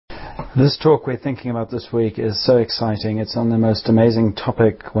This talk we're thinking about this week is so exciting. It's on the most amazing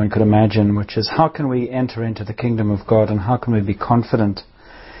topic one could imagine, which is how can we enter into the kingdom of God and how can we be confident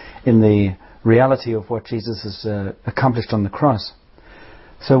in the reality of what Jesus has accomplished on the cross.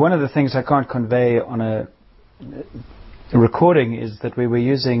 So one of the things I can't convey on a recording is that we were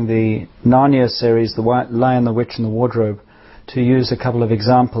using the Narnia series, The Lion, the Witch and the Wardrobe, to use a couple of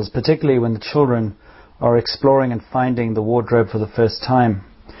examples, particularly when the children are exploring and finding the wardrobe for the first time.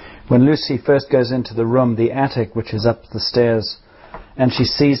 When Lucy first goes into the room, the attic, which is up the stairs, and she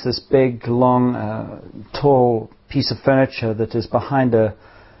sees this big, long, tall piece of furniture that is behind a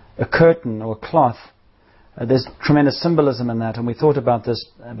curtain or a cloth, there's tremendous symbolism in that, and we thought about this,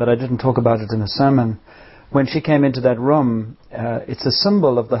 but I didn't talk about it in the sermon. When she came into that room, it's a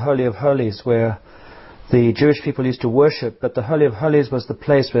symbol of the Holy of Holies, where the Jewish people used to worship, but the Holy of Holies was the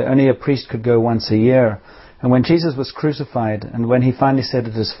place where only a priest could go once a year. And when Jesus was crucified, and when he finally said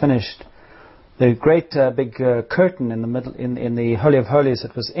it is finished, the great big curtain in the middle, in the Holy of Holies,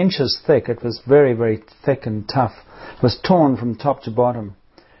 it was inches thick, it was very, very thick and tough, was torn from top to bottom.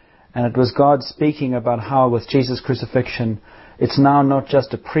 And it was God speaking about how with Jesus' crucifixion, it's now not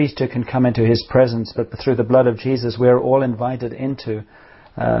just a priest who can come into his presence, but through the blood of Jesus, we are all invited into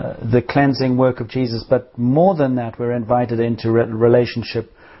the cleansing work of Jesus. But more than that, we're invited into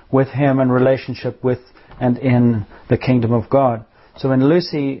relationship with him and relationship with and in the kingdom of God. So when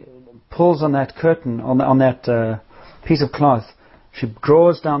Lucy pulls on that curtain, on that piece of cloth, she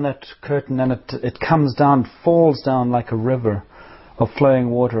draws down that curtain and it comes down, falls down like a river of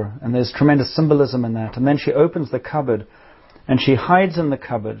flowing water. And there's tremendous symbolism in that. And then she opens the cupboard and she hides in the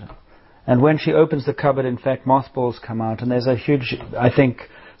cupboard. And when she opens the cupboard, in fact, mothballs come out. And there's a huge, I think,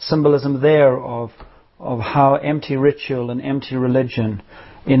 symbolism there of how empty ritual and empty religion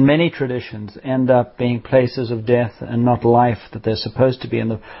in many traditions end up being places of death and not life that they're supposed to be. And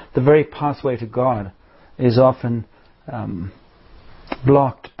the very pathway to God is often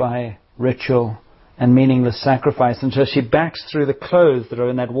blocked by ritual and meaningless sacrifice. And so she backs through the clothes that are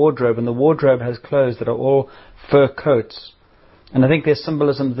in that wardrobe, and the wardrobe has clothes that are all fur coats. And I think there's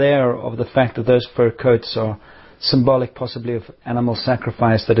symbolism there of the fact that those fur coats are symbolic possibly of animal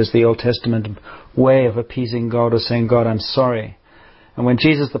sacrifice. That is the Old Testament way of appeasing God or saying, God, I'm sorry. And when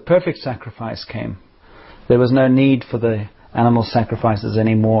Jesus, the perfect sacrifice, came, there was no need for the animal sacrifices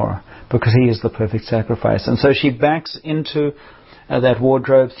anymore because he is the perfect sacrifice. And so she backs into that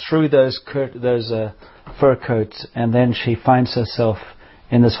wardrobe through those fur coats, and then she finds herself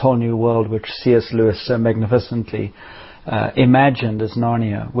in this whole new world which C.S. Lewis so magnificently imagined as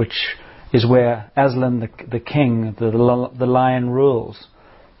Narnia, which is where Aslan the king, the lion, rules.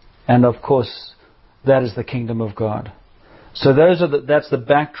 And of course, that is the kingdom of God. So that's the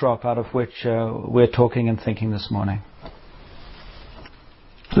backdrop out of which we're talking and thinking this morning.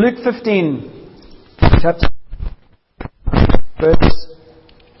 Luke 15, chapter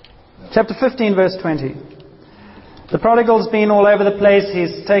 15, verse 20. The prodigal's been all over the place.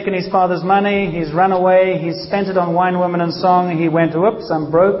 He's taken his father's money. He's run away. He's spent it on wine, women, and song. He went, whoops,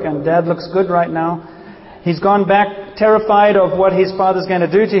 I'm broke, and Dad looks good right now. He's gone back terrified of what his father's going to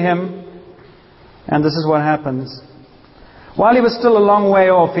do to him. And this is what happens. While he was still a long way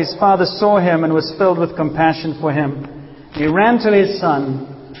off, his father saw him and was filled with compassion for him. He ran to his son,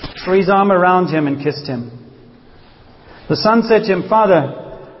 threw his arm around him and kissed him. The son said to him, Father,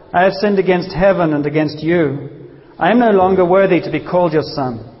 I have sinned against heaven and against you. I am no longer worthy to be called your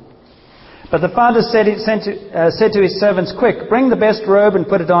son. But the father said to his servants, Quick, bring the best robe and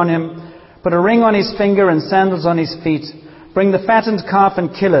put it on him. Put a ring on his finger and sandals on his feet. Bring the fattened calf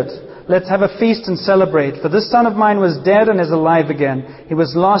and kill it. Let's have a feast and celebrate. For this son of mine was dead and is alive again. He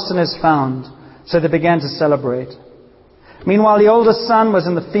was lost and is found. So they began to celebrate. Meanwhile, the oldest son was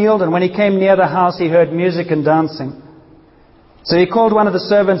in the field, and when he came near the house, he heard music and dancing. So he called one of the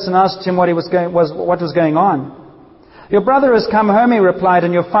servants and asked him what was going on. Your brother has come home, he replied,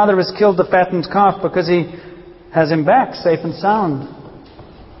 and your father has killed the fattened calf because he has him back safe and sound.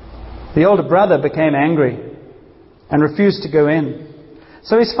 The older brother became angry and refused to go in.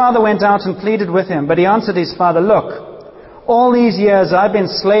 So his father went out and pleaded with him, but he answered his father, Look, all these years I've been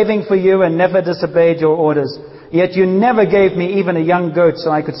slaving for you and never disobeyed your orders, yet you never gave me even a young goat so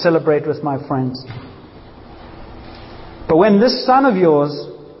I could celebrate with my friends. But when this son of yours,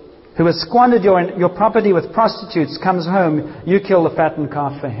 who has squandered your property with prostitutes, comes home, you kill the fattened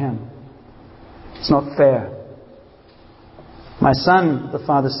calf for him. It's not fair. My son, the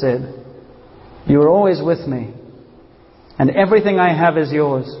father said, you are always with me, and everything I have is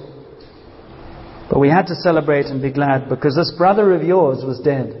yours. But we had to celebrate and be glad because this brother of yours was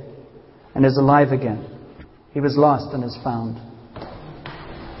dead and is alive again. He was lost and is found.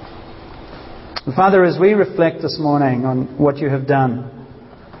 Father, as we reflect this morning on what you have done,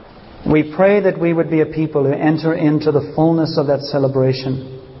 we pray that we would be a people who enter into the fullness of that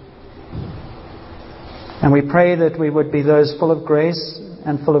celebration. And we pray that we would be those full of grace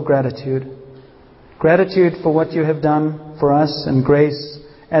and full of gratitude. Gratitude for what you have done for us, and grace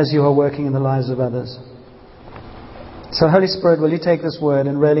as you are working in the lives of others. So Holy Spirit, will you take this word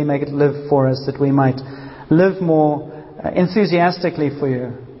and really make it live for us, that we might live more enthusiastically for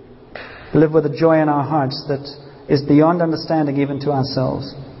you. Live with a joy in our hearts that is beyond understanding even to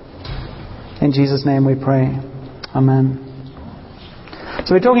ourselves. In Jesus' name we pray. Amen.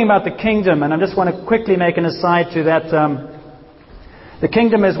 So we're talking about the kingdom, and I just want to quickly make an aside to that. The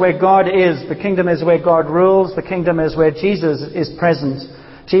kingdom is where God is. The kingdom is where God rules. The kingdom is where Jesus is present.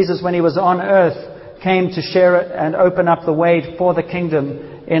 Jesus, when he was on earth, came to share it and open up the way for the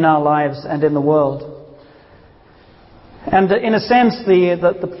kingdom in our lives and in the world. And in a sense,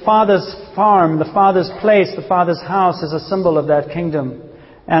 the Father's farm, the Father's place, the Father's house is a symbol of that kingdom.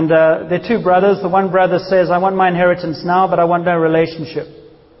 And there are two brothers. The one brother says, I want my inheritance now, but I want no relationship.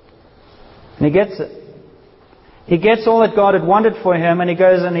 And he gets it. He gets all that God had wanted for him, and he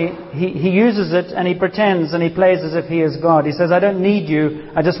goes and he uses it, and he pretends and he plays as if he is God. He says, I don't need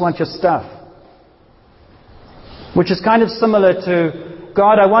you, I just want your stuff. Which is kind of similar to,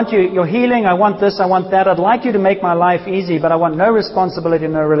 God, I want your healing, I want this, I want that. I'd like you to make my life easy, but I want no responsibility,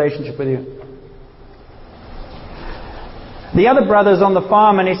 no relationship with you. The other brother's on the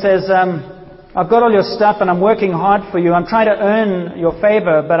farm and he says, I've got all your stuff and I'm working hard for you. I'm trying to earn your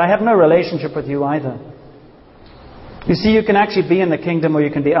favor, but I have no relationship with you either. You see, you can actually be in the kingdom or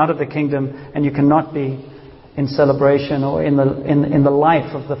you can be out of the kingdom, and you cannot be in celebration or in the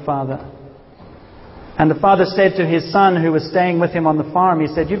life of the Father. And the Father said to his son who was staying with him on the farm, he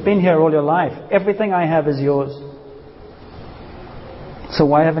said, you've been here all your life. Everything I have is yours. So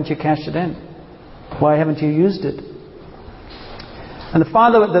why haven't you cashed it in? Why haven't you used it? And the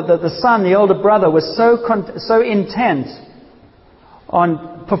father, the son, the older brother, was so intent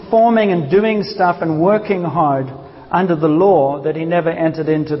on performing and doing stuff and working hard under the law that he never entered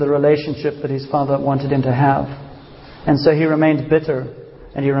into the relationship that his father wanted him to have. And so he remained bitter.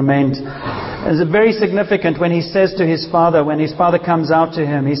 And he remained... It's very significant when he says to his father, when his father comes out to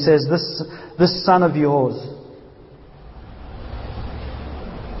him, he says, this son of yours.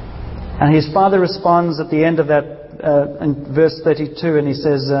 And his father responds at the end of that, in verse 32, and he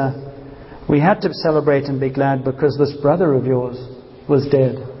says, we had to celebrate and be glad because this brother of yours was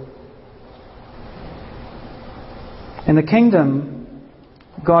dead. In the kingdom,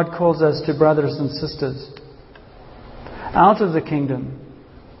 God calls us to brothers and sisters. Out of the kingdom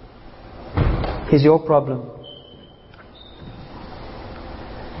is your problem.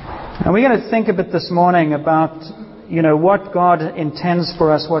 And we're going to think a bit this morning about, what God intends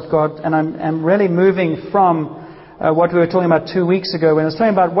for us, and I'm really moving from what we were talking about 2 weeks ago, when I was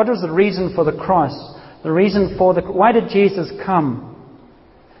talking about what was the reason for the cross, why did Jesus come?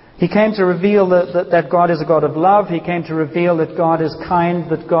 He came to reveal that God is a God of love. He came to reveal that God is kind,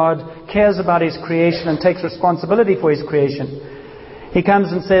 that God cares about His creation and takes responsibility for His creation. He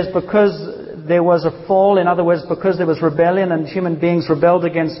comes and says, because there was a fall, in other words, because there was rebellion and human beings rebelled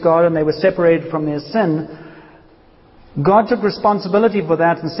against God and they were separated from their sin, God took responsibility for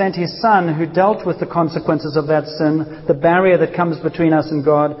that and sent His Son, who dealt with the consequences of that sin, the barrier that comes between us and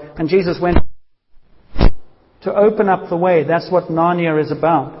God. And Jesus went to open up the way. That's what Narnia is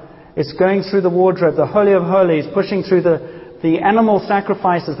about. It's going through the wardrobe, the Holy of Holies, pushing through the animal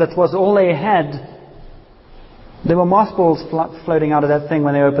sacrifices. That was all they had. There were mothballs floating out of that thing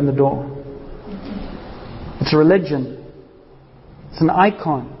when they opened the door. It's a religion. It's an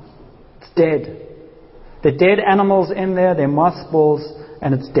icon. It's dead. There are dead animals in there, there are mothballs,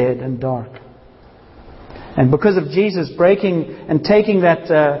 and it's dead and dark. And because of Jesus breaking and taking that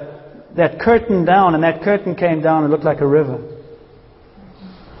curtain down, and that curtain came down and looked like a river,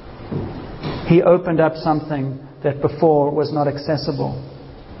 He opened up something that before was not accessible.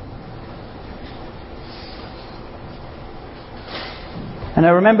 And I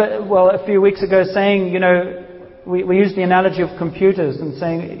remember, a few weeks ago saying, we used the analogy of computers and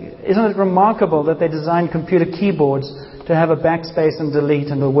saying, isn't it remarkable that they designed computer keyboards to have a backspace and delete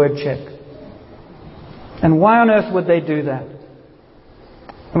and a word check? And why on earth would they do that?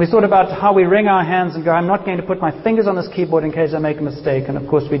 And we thought about how we wring our hands and go, I'm not going to put my fingers on this keyboard in case I make a mistake. And of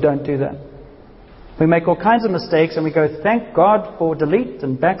course we don't do that. We make all kinds of mistakes and we go, thank God for delete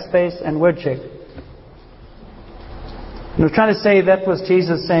and backspace and word check. And we're trying to say that was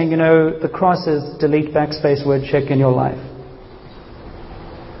Jesus saying, the cross is delete, backspace, word check in your life.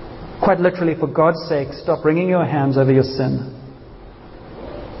 Quite literally, for God's sake, stop wringing your hands over your sin.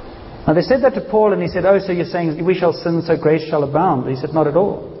 Now they said that to Paul, and he said, "Oh, so you're saying we shall sin so grace shall abound?" He said, "Not at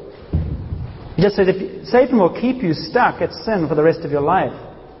all." He just said, Satan will keep you stuck at sin for the rest of your life.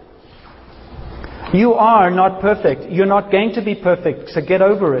 You are not perfect. You're not going to be perfect, so get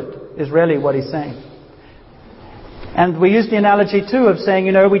over it, is really what he's saying. And we use the analogy too of saying,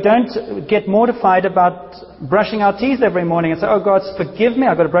 we don't get mortified about brushing our teeth every morning and say, "Oh God, forgive me,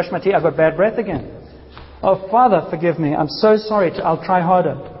 I've got to brush my teeth, I've got bad breath again. Oh Father, forgive me, I'm so sorry, I'll try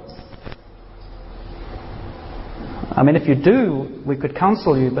harder." I mean, if you do, we could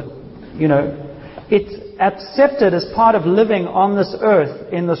counsel you, but, it's accepted as part of living on this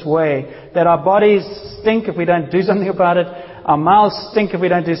earth in this way, that our bodies stink if we don't do something about it, our mouths stink if we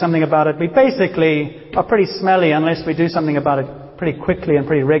don't do something about it. We basically are pretty smelly unless we do something about it pretty quickly and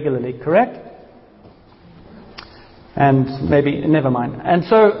pretty regularly, correct? And maybe, never mind. And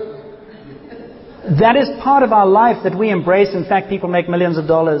so, that is part of our life that we embrace. In fact, people make millions of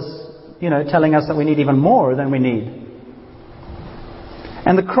dollars, telling us that we need even more than we need.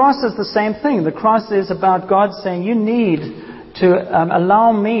 And the cross is the same thing. The cross is about God saying, you need to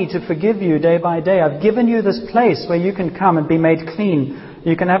allow me to forgive you day by day. I've given you this place where you can come and be made clean.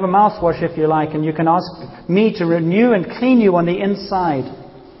 You can have a mouthwash if you like, and you can ask me to renew and clean you on the inside.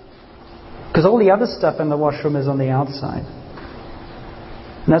 Because all the other stuff in the washroom is on the outside.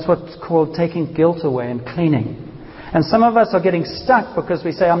 And that's what's called taking guilt away and cleaning. And some of us are getting stuck because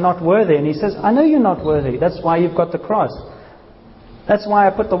we say, "I'm not worthy." And he says, "I know you're not worthy. That's why you've got the cross. That's why I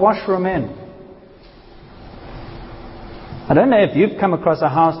put the washroom in." I don't know if you've come across a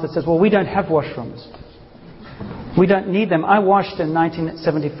house that says, "Well, we don't have washrooms. We don't need them." I washed in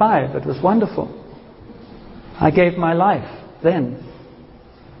 1975. It was wonderful. I gave my life then.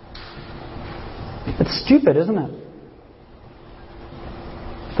 It's stupid, isn't it?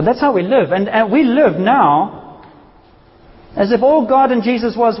 But that's how we live. And we live now as if all God and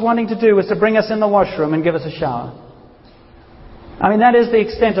Jesus was wanting to do was to bring us in the washroom and give us a shower. I mean, that is the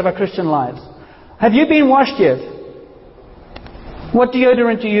extent of our Christian lives. Have you been washed yet? What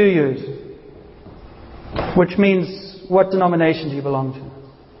deodorant do you use? Which means, what denomination do you belong to?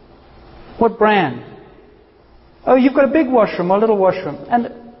 What brand? Oh, you've got a big washroom or a little washroom.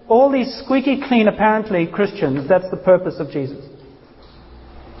 And all these squeaky clean, apparently, Christians, that's the purpose of Jesus.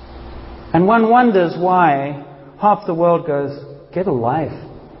 And one wonders why half the world goes, "Get a life."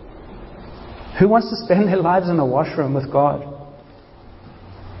 Who wants to spend their lives in the washroom with God?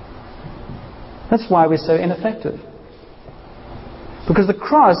 That's why we're so ineffective. Because the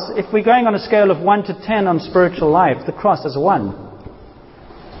cross, if we're going on a scale of 1 to 10 on spiritual life, the cross is a 1.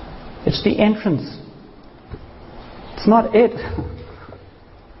 It's the entrance. It's not it.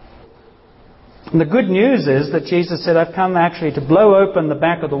 And the good news is that Jesus said, "I've come actually to blow open the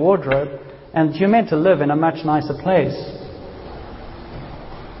back of the wardrobe, and you're meant to live in a much nicer place."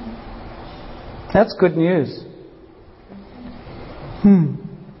 That's good news.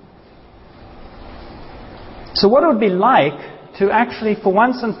 So what it would be like to actually, for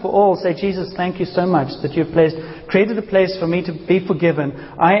once and for all, say, "Jesus, thank you so much that you've created a place for me to be forgiven.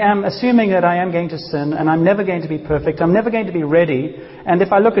 I am assuming that I am going to sin, and I'm never going to be perfect. I'm never going to be ready. And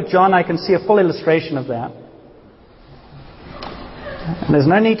if I look at John, I can see a full illustration of that." And there's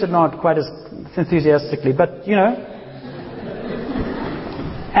no need to nod quite as enthusiastically, but,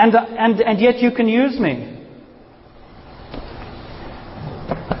 and yet you can use me.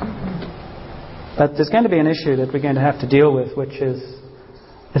 But there's going to be an issue that we're going to have to deal with, which is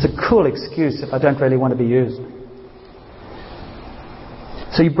a cool excuse if I don't really want to be used.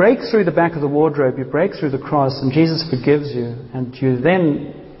 So you break through the back of the wardrobe, you break through the cross, and Jesus forgives you, and you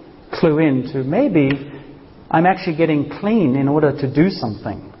then clue into, maybe I'm actually getting clean in order to do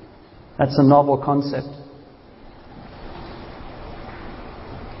something. That's a novel concept.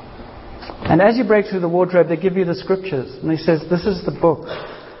 And as you break through the wardrobe, they give you the scriptures, and he says, "This is the book.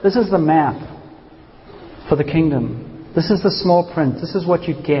 This is the map for the kingdom. This is the small print. This is what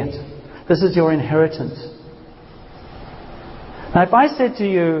you get. This is your inheritance." Now, if I said to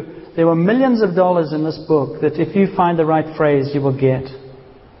you, there were millions of dollars in this book that if you find the right phrase, you will get,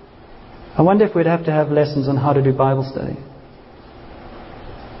 I wonder if we'd have to have lessons on how to do Bible study.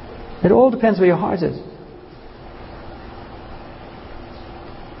 It all depends where your heart is.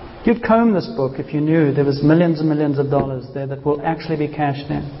 You'd comb this book if you knew there was millions and millions of dollars there that will actually be cashed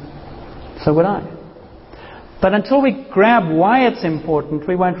in. So would I. But until we grab why it's important,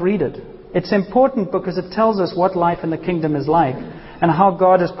 we won't read it. It's important because it tells us what life in the kingdom is like and how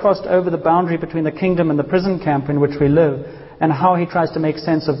God has crossed over the boundary between the kingdom and the prison camp in which we live and how He tries to make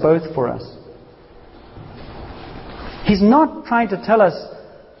sense of both for us. He's not trying to tell us,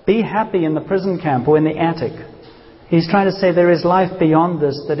 be happy in the prison camp or in the attic. He's trying to say there is life beyond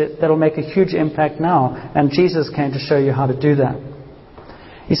this that'll make a huge impact now. And Jesus came to show you how to do that.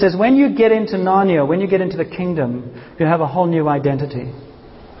 He says, when you get into Narnia, when you get into the kingdom, you have a whole new identity.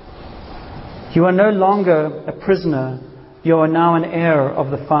 You are no longer a prisoner. You are now an heir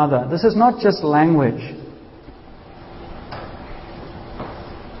of the Father. This is not just language.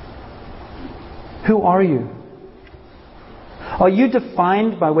 Who are you? Are you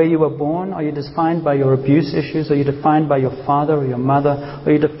defined by where you were born? Are you defined by your abuse issues? Are you defined by your father or your mother?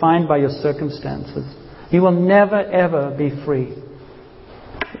 Are you defined by your circumstances? You will never ever be free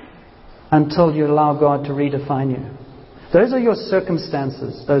until you allow God to redefine you. Those are your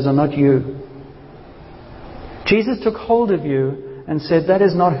circumstances. Those are not you. Jesus took hold of you and said, that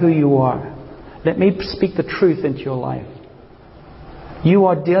is not who you are. Let me speak the truth into your life. You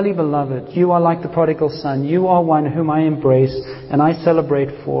are dearly beloved. You are like the prodigal son. You are one whom I embrace and I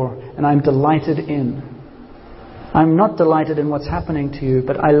celebrate for and I'm delighted in. I'm not delighted in what's happening to you,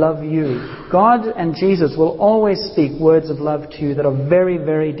 but I love you. God and Jesus will always speak words of love to you that are very,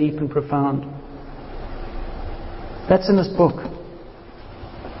 very deep and profound. That's in this book.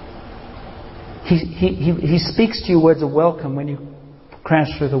 He speaks to you words of welcome when you crash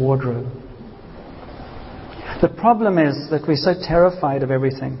through the wardrobe. The problem is that we're so terrified of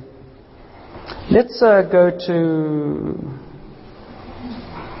everything. Let's go to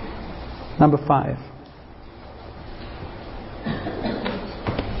number 5.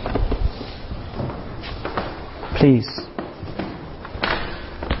 Please.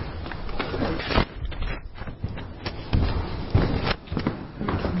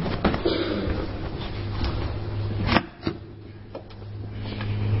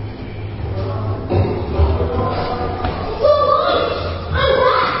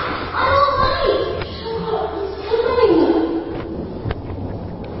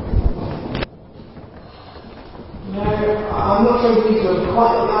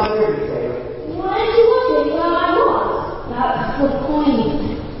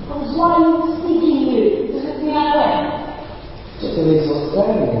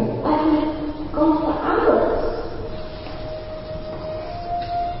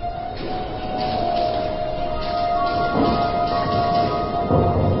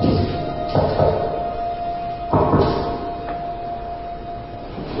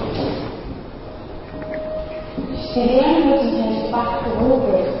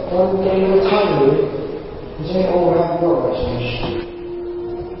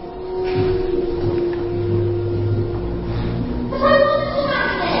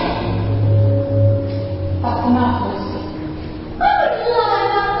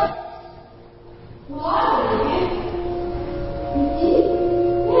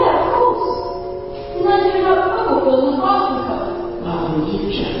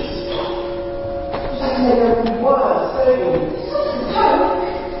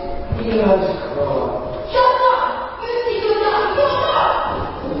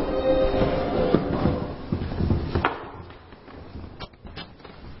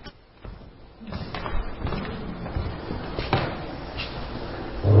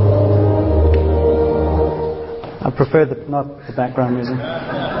 Not the background music.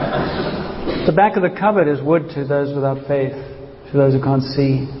 The back of the cupboard is wood to those without faith, to those who can't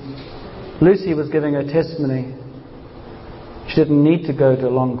see. Lucy was giving her testimony. She didn't need to go to a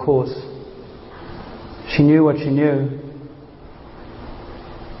long course. She knew what she knew.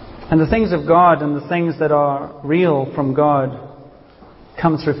 And the things of God and the things that are real from God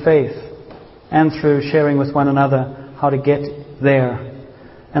come through faith and through sharing with one another how to get there.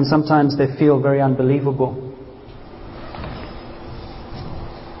 And sometimes they feel very unbelievable.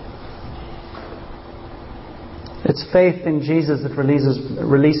 It's faith in Jesus that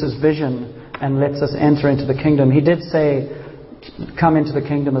releases vision and lets us enter into the kingdom. He did say, come into the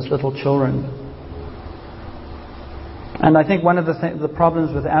kingdom as little children. And I think one of the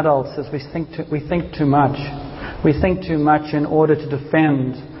problems with adults is we think too much. We think too much in order to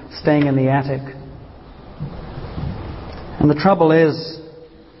defend staying in the attic. And the trouble is,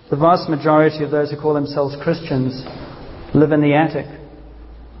 the vast majority of those who call themselves Christians live in the attic.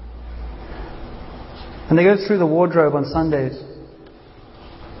 And they go through the wardrobe on Sundays.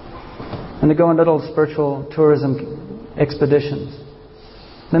 And they go on little spiritual tourism expeditions.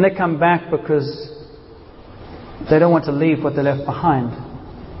 Then they come back because they don't want to leave what they left behind.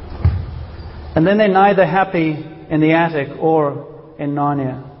 And then they're neither happy in the attic or in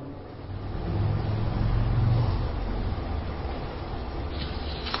Narnia.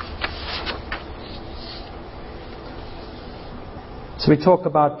 So we talk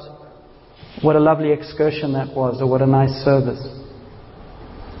about what a lovely excursion that was, or what a nice service.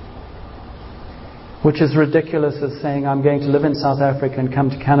 which is ridiculous as saying I'm going to live in South Africa and come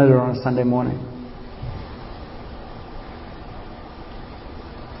to Canada on a Sunday morning.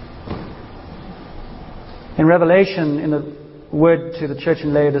 In Revelation, in the word to the church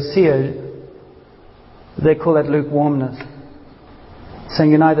in Laodicea, they call that lukewarmness, saying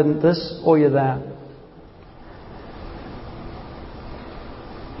you're neither this or you're that.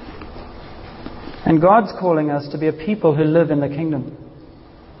 And God's calling us to be a people who live in the kingdom,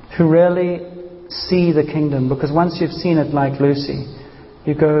 who really see the kingdom, because once you've seen it like Lucy,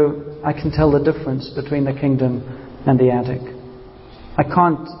 you go, I can tell the difference between the kingdom and the attic. I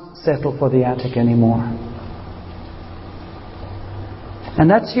can't settle for the attic anymore. And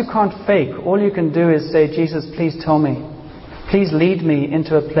that's you can't fake. All you can do is say, Jesus, please tell me. Please lead me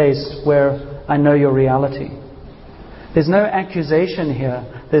into a place where I know your reality. There's no accusation here.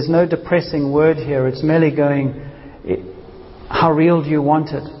 There's no depressing word here. It's merely going, how real do you want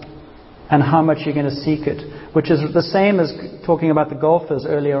it? And how much you're going to seek it. Which is the same as talking about the golfers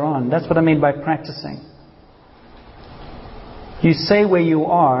earlier on. That's what I mean by practicing. You say where you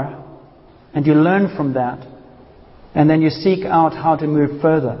are, and you learn from that. And then you seek out how to move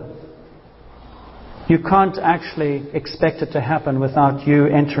further. You can't actually expect it to happen without you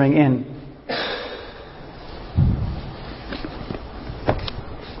entering in.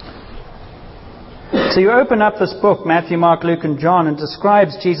 So you open up this book, Matthew, Mark, Luke, and John, and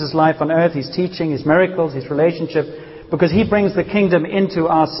describes Jesus' life on earth, His teaching, His miracles, His relationship, because He brings the kingdom into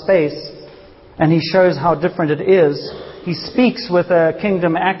our space, and He shows how different it is. He speaks with a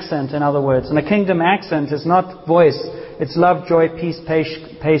kingdom accent, in other words. And a kingdom accent is not voice. It's love, joy, peace,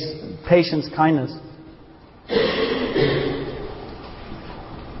 patience, kindness.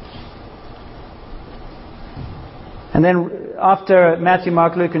 And then after Matthew,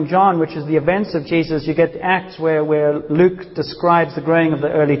 Mark, Luke, and John, which is the events of Jesus, you get Acts where Luke describes the growing of the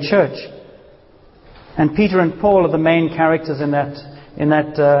early church. And Peter and Paul are the main characters in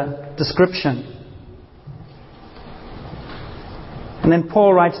that description. And then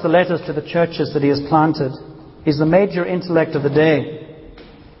Paul writes the letters to the churches that he has planted. He's the major intellect of the day.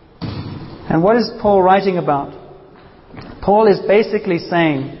 And what is Paul writing about? Paul is basically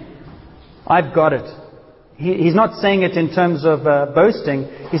saying, I've got it. He's not saying it in terms of boasting.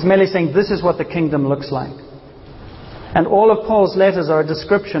 He's merely saying, this is what the kingdom looks like. And all of Paul's letters are a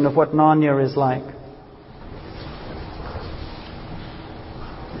description of what Narnia is like.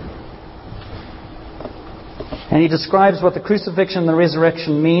 And he describes what the crucifixion and the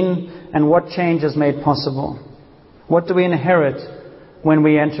resurrection mean and what change is made possible. What do we inherit when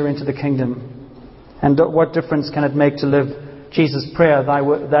we enter into the kingdom? And what difference can it make to live Jesus' prayer, thy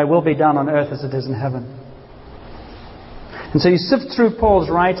will be done on earth as it is in heaven? And so you sift through Paul's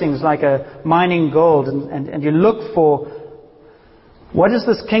writings like a mining gold and you look for what is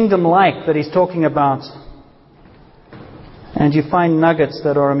this kingdom like that he's talking about? And you find nuggets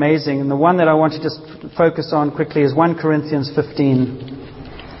that are amazing. And the one that I want to just focus on quickly is 1 Corinthians 15.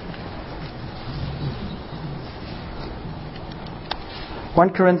 1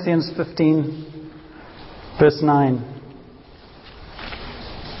 Corinthians 15, verse 9.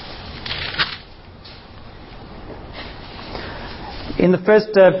 In the first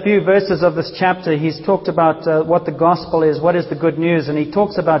few verses of this chapter, he's talked about what the gospel is, what is the good news. And he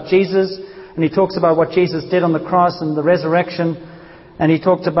talks about Jesus, and he talks about what Jesus did on the cross and the resurrection. And he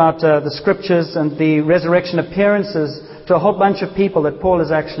talked about the scriptures and the resurrection appearances to a whole bunch of people that Paul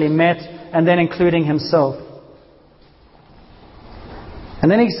has actually met, and then including himself. And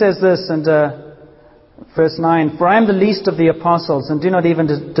then he says this in verse 9, For I am the least of the apostles, and do not even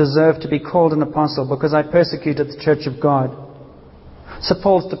deserve to be called an apostle, because I persecuted the church of God. So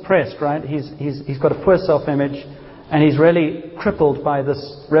Paul's depressed, right? He's got a poor self-image, and he's really crippled by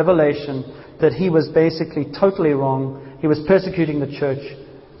this revelation that he was basically totally wrong. He was persecuting the church,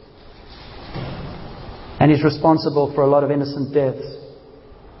 and he's responsible for a lot of innocent deaths.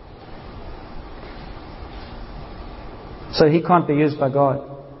 So he can't be used by God.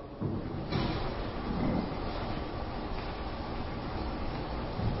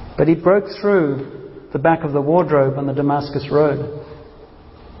 But he broke through the back of the wardrobe on the Damascus Road.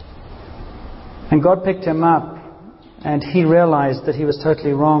 And God picked him up, and he realized that he was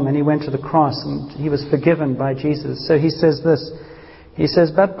totally wrong, and he went to the cross, and he was forgiven by Jesus. So he says this. He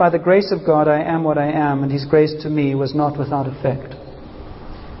says, But by the grace of God I am what I am, and His grace to me was not without effect.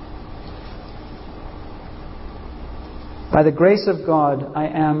 By the grace of God I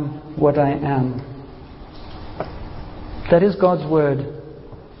am what I am. That is God's word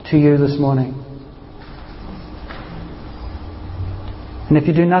to you this morning. And if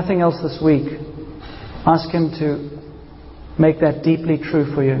you do nothing else this week, ask Him to make that deeply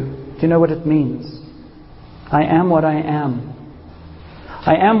true for you. Do you know what it means? I am what I am.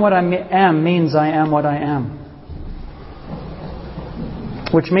 I am what I am means I am what I am.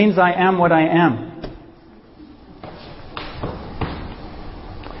 Which means I am what I am.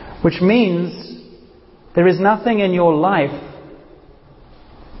 Which means there is nothing in your life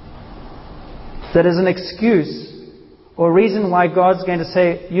that is an excuse or reason why God's going to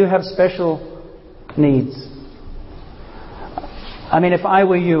say, you have special needs. I mean, if I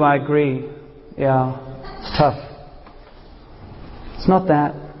were you, I agree. Yeah, it's tough. It's not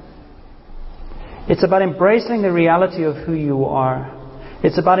that. It's about embracing the reality of who you are.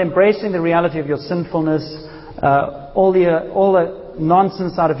 It's about embracing the reality of your sinfulness, all the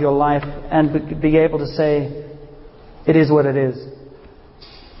nonsense out of your life, and be able to say, it is what it is.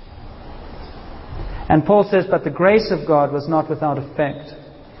 And Paul says, but the grace of God was not without effect.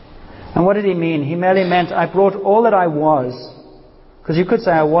 And what did he mean? He merely meant, I brought all that I was, because you could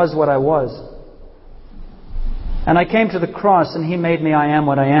say I was what I was. And I came to the cross and He made me I am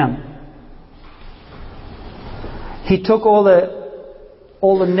what I am. He took all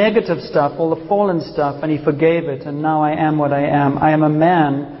the negative stuff, all the fallen stuff, and He forgave it, and now I am what I am. I am a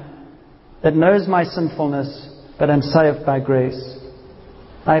man that knows my sinfulness, but I'm saved by grace.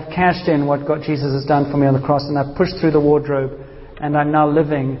 I've cashed in what Jesus has done for me on the cross, and I've pushed through the wardrobe, and I'm now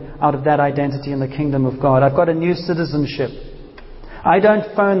living out of that identity in the kingdom of God. I've got a new citizenship. I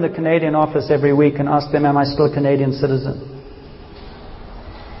don't phone the Canadian office every week and ask them, am I still a Canadian citizen?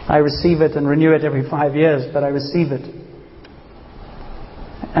 I receive it and renew it every 5 years, but I receive it.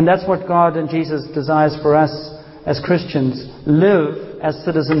 And that's what God and Jesus desires for us as Christians. Live as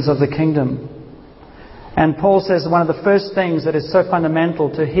citizens of the kingdom. And Paul says one of the first things that is so fundamental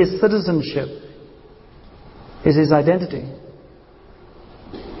to his citizenship is his identity.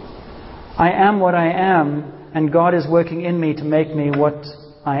 I am what I am, and God is working in me to make me what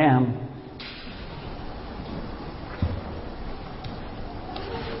I am.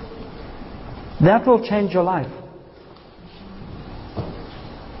 That will change your life.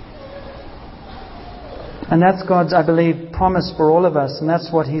 And that's God's, I believe, promise for all of us. And that's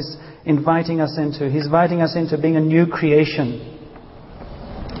what He's inviting us into. He's inviting us into being a new creation.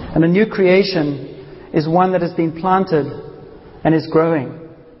 And a new creation is one that has been planted and is growing.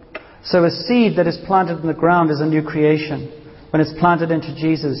 So a seed that is planted in the ground is a new creation. When it's planted into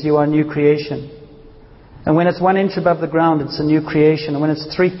Jesus, you are a new creation. And when it's 1 inch above the ground, it's a new creation. And when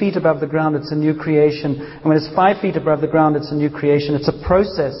it's 3 feet above the ground, it's a new creation. And when it's 5 feet above the ground, it's a new creation. It's a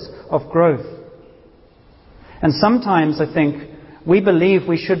process of growth. And sometimes, I think, we believe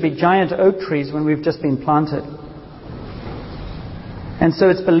we should be giant oak trees when we've just been planted. And so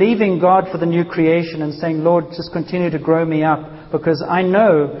it's believing God for the new creation and saying, Lord, just continue to grow me up, because I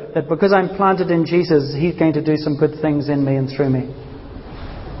know that because I'm planted in Jesus, He's going to do some good things in me and through me.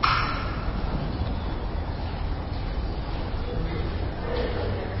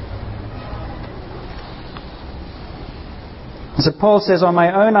 So Paul says, on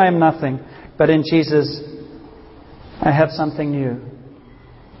my own I am nothing, but in Jesus I have something new.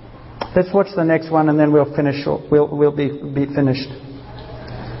 Let's watch the next one and then we'll finish. We'll be finished.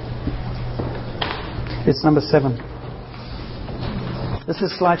 It's number 7. This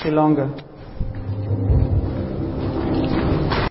is slightly longer.